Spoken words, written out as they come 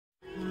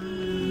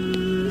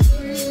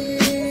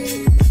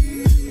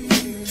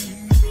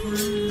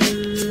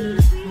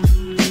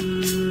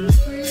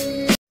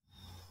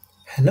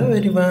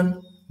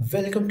everyone,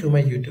 welcome to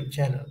my YouTube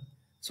channel.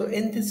 So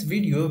in this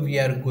video we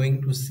are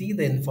going to see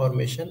the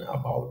information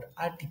about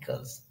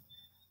articles.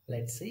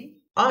 Let's see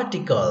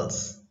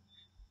articles.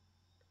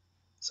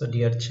 So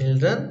dear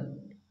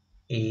children,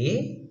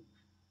 a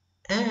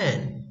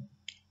and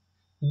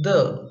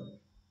the,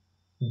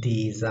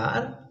 these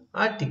are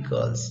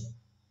articles.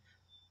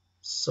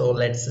 So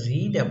let's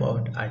read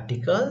about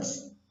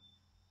articles.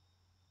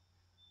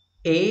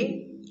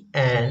 A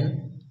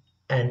and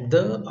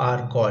the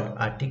are called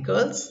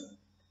articles.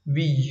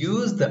 We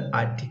use the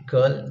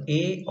article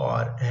a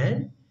or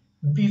an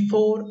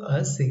before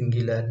a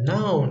singular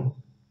noun.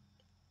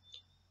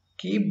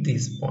 Keep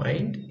this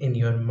point in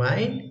your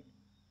mind,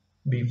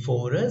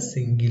 before a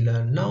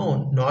singular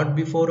noun, not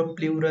before a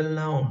plural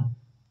noun.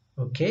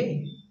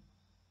 Okay.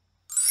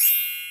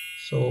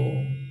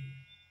 So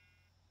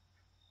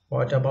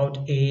what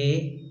about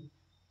a?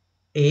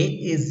 A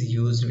is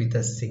used with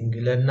a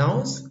singular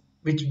nouns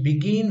which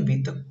begin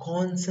with a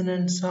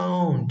consonant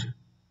sound.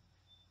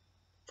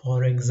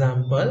 For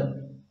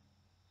example,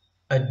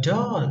 a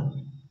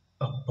doll,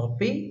 a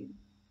puppy,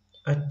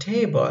 a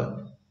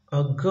table,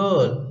 a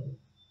girl.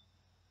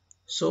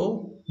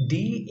 So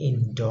D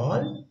in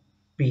doll,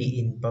 P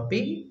in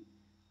puppy,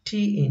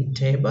 T in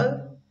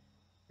table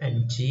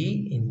and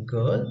G in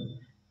girl.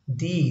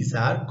 These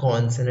are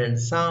consonant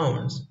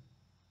sounds.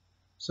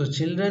 So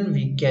children,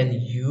 we can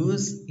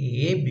use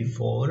A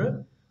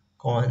before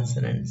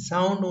consonant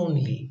sound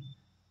only.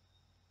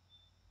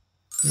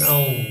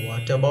 Now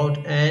what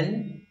about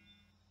N?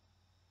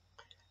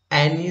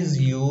 N is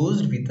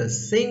used with a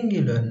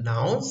singular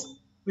nouns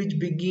which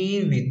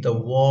begin with the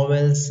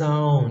vowel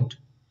sound.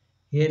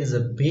 Here is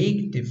a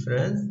big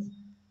difference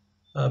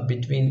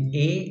between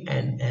A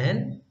and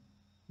N.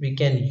 We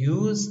can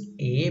use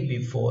A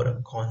before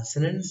a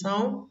consonant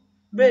sound,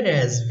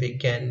 whereas we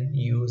can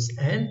use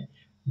N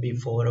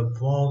before a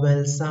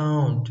vowel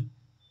sound.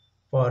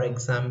 For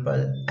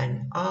example,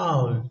 an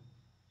owl,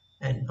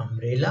 an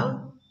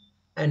umbrella,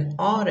 an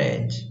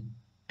orange,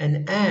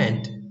 an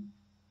ant.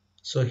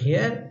 So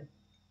here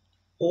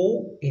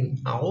O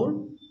in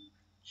owl,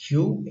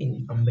 U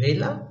in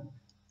umbrella,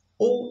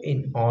 O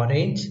in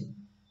orange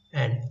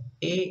and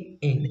A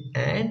in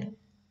ant.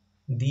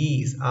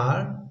 These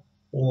are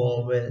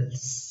vowel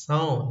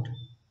sound.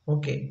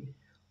 Okay.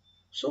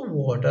 So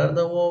what are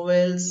the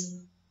vowels?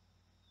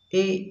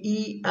 A,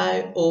 E,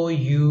 I, O,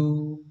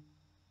 U.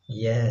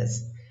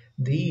 Yes,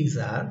 these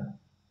are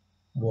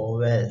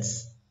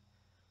vowels.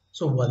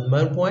 So one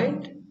more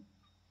point.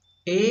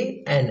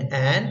 A and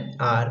an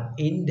are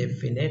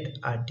indefinite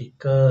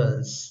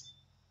articles.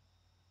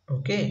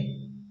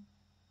 Okay.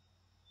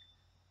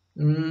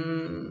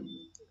 Fill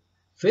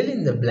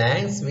in the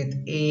blanks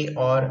with A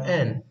or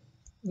N.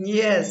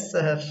 Yes,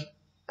 sir.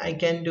 I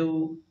can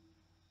do.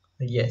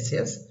 Yes,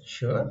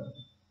 sure.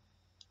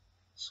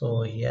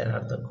 So here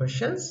are the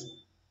questions.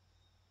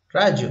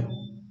 Raju,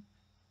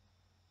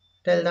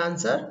 tell the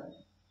answer.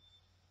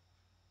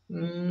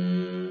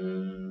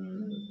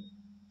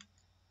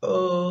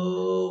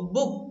 Oh,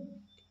 book.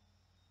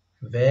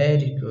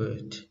 Very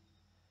good.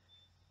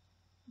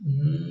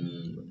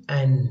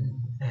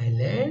 An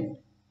island.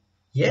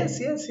 Yes.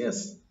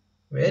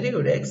 Very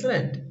good.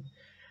 Excellent.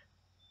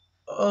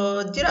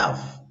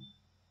 Giraffe.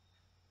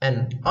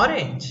 An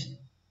orange.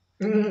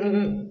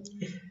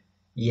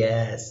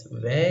 Yes.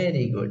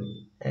 Very good.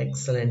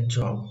 Excellent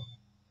job.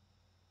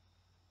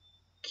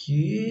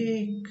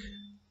 Cake.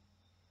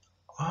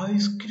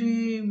 Ice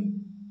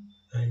cream.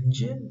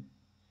 Angel.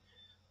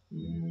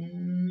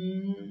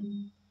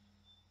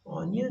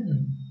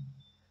 Onion.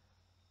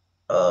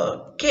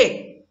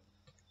 Cake.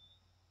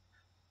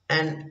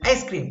 An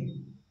ice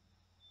cream.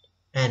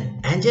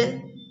 An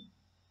angel.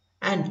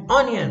 An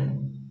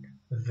onion.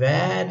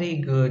 Very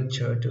good,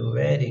 Chotu.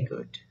 Very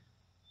good.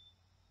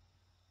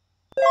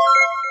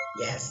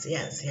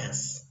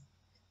 Yes.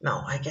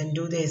 Now I can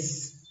do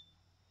this.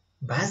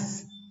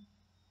 Bus,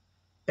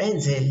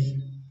 pencil,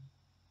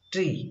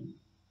 tree.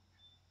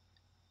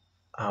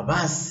 A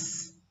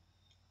bus,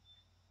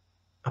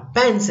 a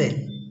pencil,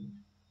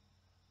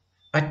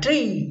 a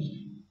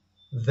tree.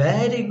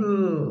 Very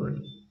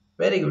good.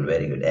 Very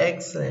good.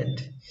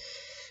 Excellent.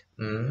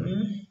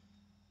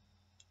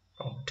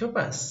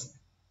 Octopus,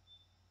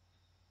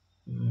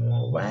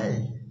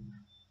 mobile,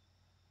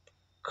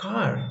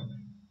 car,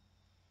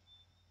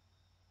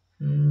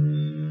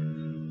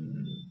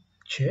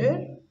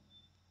 chair,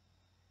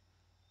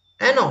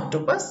 an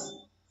octopus.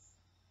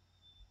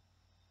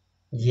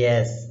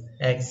 Yes,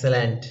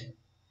 excellent.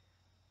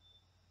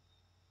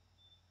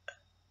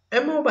 A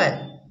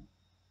mobile.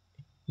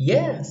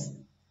 Yes,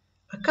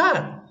 a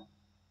car,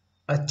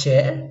 a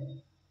chair,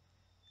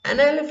 an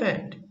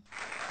elephant.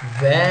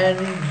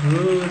 Very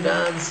good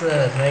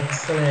answer.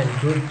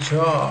 Excellent. Good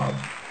job.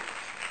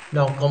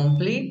 Now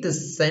complete the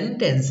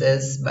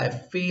sentences by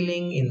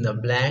filling in the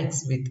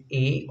blanks with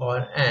A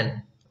or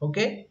an.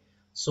 Okay.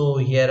 So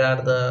here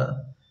are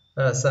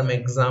the some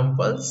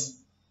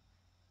examples.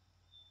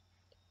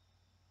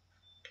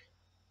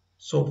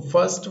 So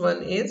first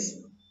one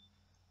is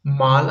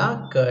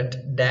Mala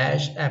cut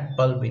dash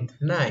apple with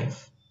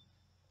knife.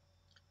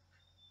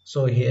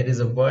 So here is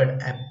a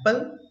word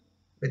apple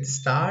which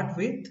start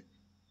with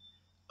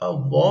a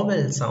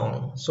vowel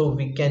sound. So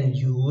we can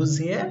use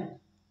here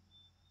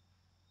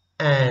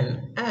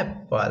an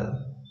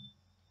apple.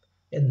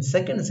 In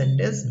second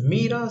sentence,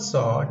 Meera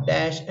saw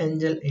dash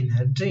angel in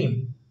her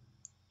dream.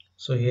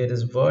 So here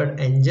is word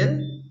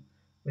angel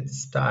which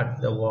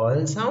start the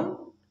vowel sound.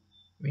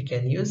 We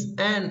can use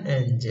an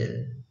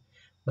angel.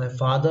 My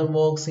father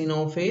works in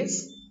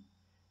office.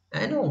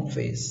 An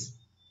office.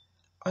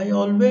 I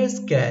always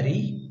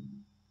carry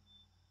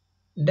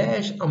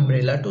dash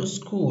umbrella to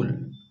school.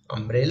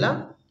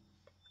 Umbrella.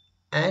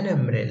 An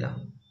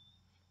umbrella.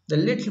 The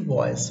little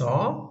boy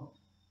saw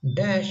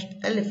dash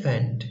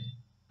elephant.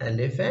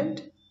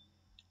 Elephant.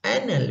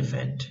 An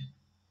elephant.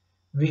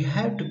 We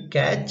have to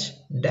catch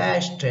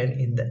dash train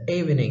in the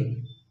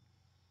evening.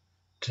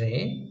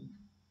 Train.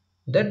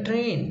 The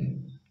train.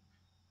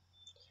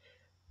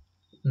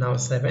 Now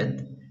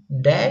seventh.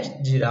 Dash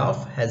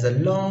giraffe has a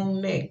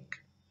long neck.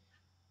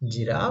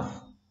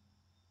 Giraffe.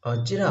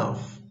 A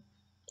giraffe.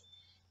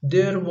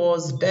 There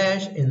was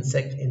dash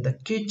insect in the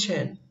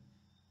kitchen.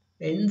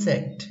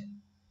 Insect.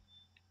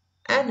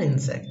 An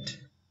insect.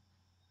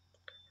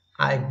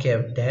 I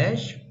gave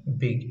dash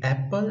big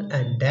apple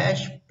and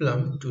dash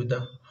plum to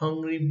the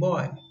hungry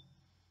boy.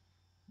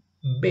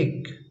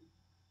 Big.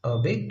 A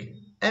big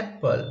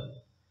apple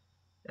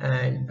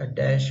and a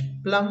dash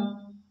plum.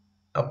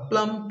 A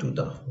plum to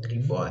the hungry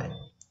boy.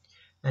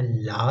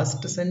 And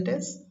last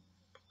sentence.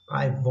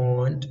 I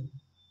want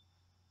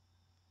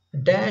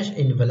dash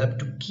envelope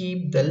to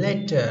keep the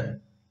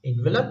letter.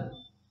 Envelope.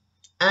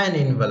 An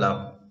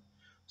envelope.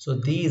 So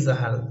these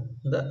are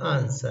the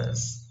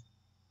answers.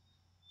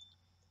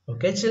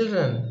 Okay,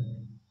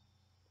 children.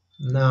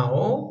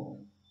 Now,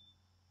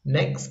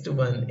 next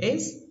one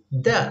is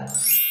the.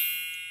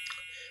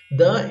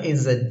 The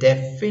is a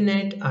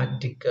definite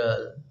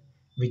article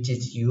which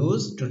is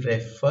used to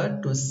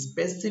refer to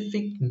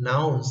specific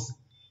nouns.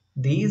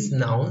 These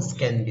nouns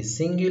can be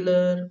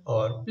singular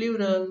or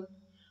plural.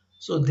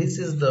 So this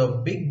is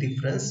the big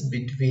difference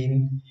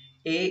between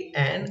a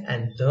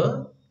and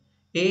the.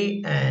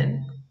 A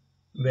and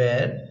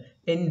were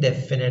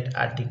indefinite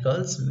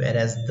articles,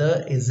 whereas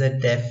the is a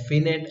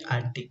definite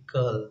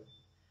article,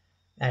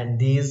 and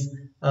these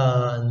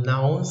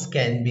nouns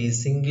can be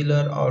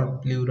singular or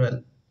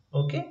plural.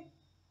 Okay,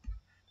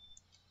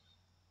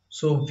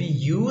 so we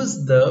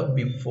use the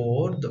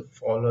before the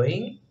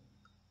following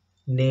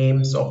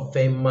names of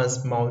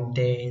famous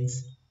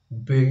mountains,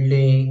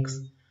 buildings,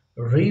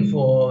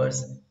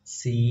 rivers,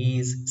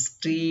 seas,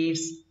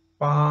 streets,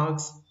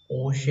 parks,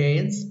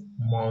 oceans,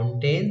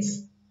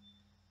 mountains,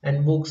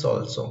 and books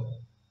also.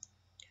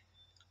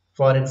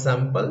 For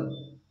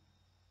example,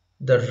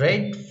 the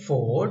Red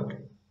Fort,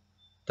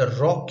 the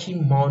Rocky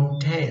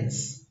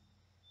Mountains,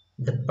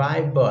 the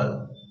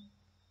Bible,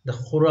 the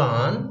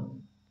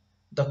Quran,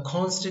 the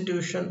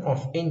Constitution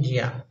of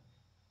India,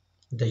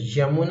 the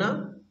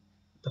Yamuna,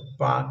 the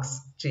Park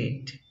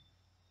Street.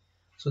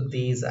 So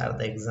these are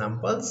the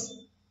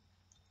examples.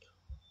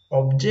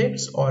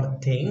 Objects or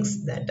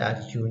things that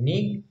are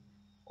unique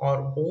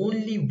or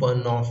only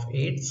one of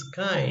its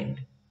kind.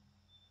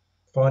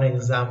 For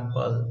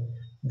example,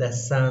 the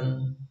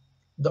sun,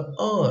 the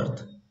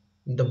earth,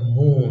 the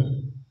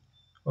moon.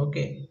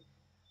 Okay.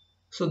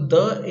 So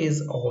the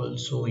is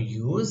also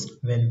used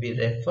when we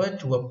refer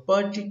to a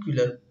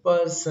particular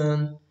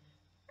person,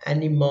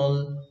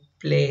 animal,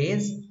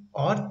 place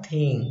or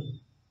thing.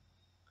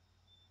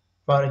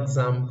 For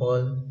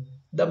example,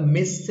 the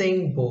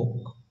missing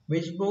book.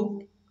 Which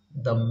book?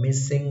 The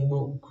missing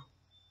book.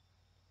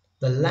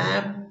 The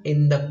lamp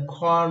in the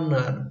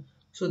corner.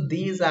 So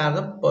these are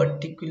the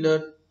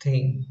particular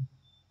thing.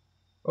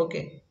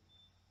 Okay.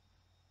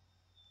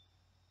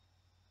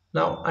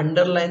 Now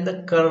underline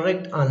the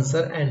correct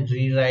answer and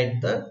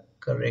rewrite the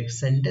correct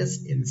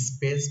sentence in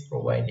space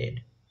provided.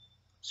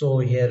 So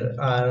here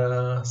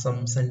are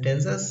some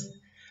sentences.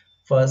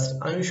 First,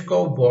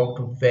 Anushka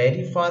walked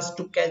very fast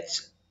to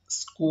catch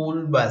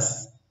school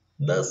bus.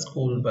 The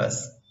school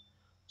bus.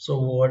 So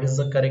what is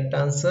the correct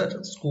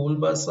answer? School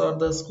bus or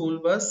the school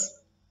bus?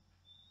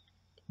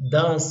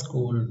 The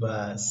school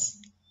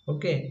bus.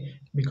 Okay,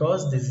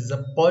 because this is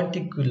a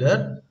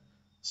particular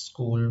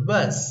school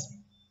bus.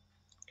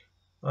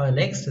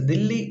 Next,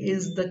 Delhi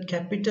is the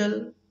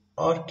capital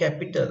or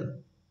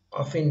capital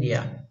of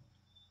India.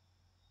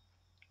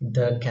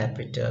 The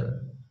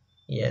capital.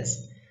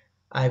 Yes.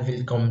 I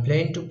will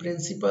complain to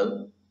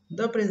principal.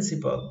 The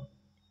principal.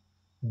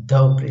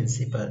 The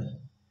principal.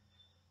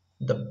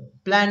 The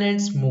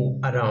planets move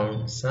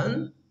around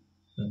sun.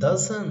 The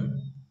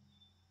sun.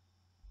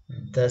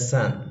 The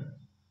sun.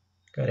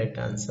 Correct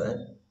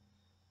answer.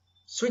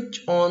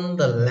 Switch on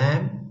the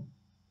lamp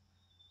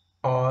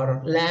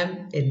or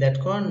lamp in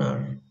that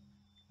corner.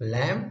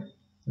 Lamp.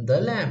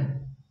 The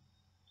lamp.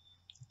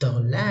 The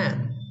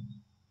lamp.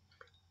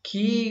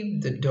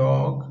 Keep the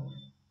dog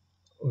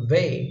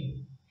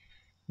away.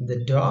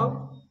 The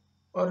dog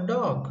or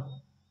dog?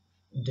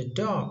 The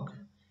dog.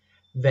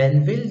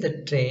 When will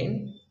the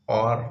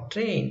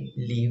train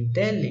leave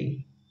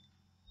Delhi?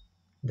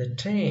 The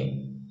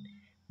train.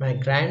 My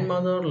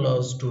grandmother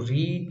loves to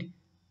read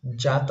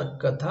Jatak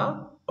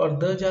Katha or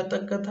the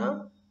Jatak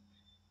Katha.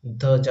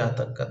 The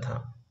Jatak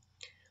Katha.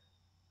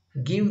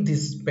 Give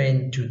this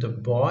pen to the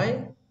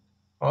boy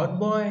or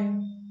boy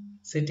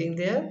sitting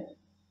there.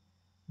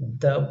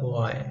 The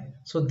boy.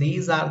 So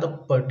these are the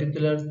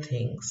particular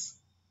things.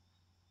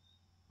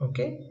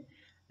 Okay.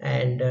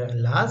 And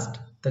last,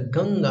 the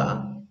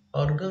Ganga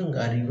or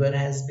Ganga river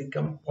has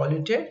become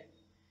polluted.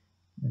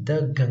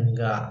 The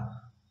Ganga.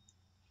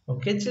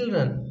 Okay,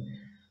 children.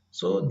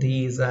 So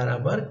these are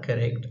our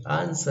correct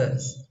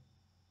answers.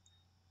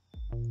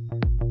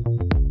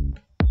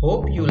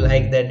 Hope you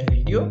like that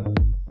video.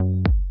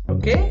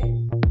 Okay.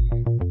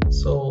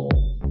 So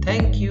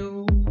thank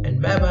you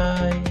and bye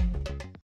bye.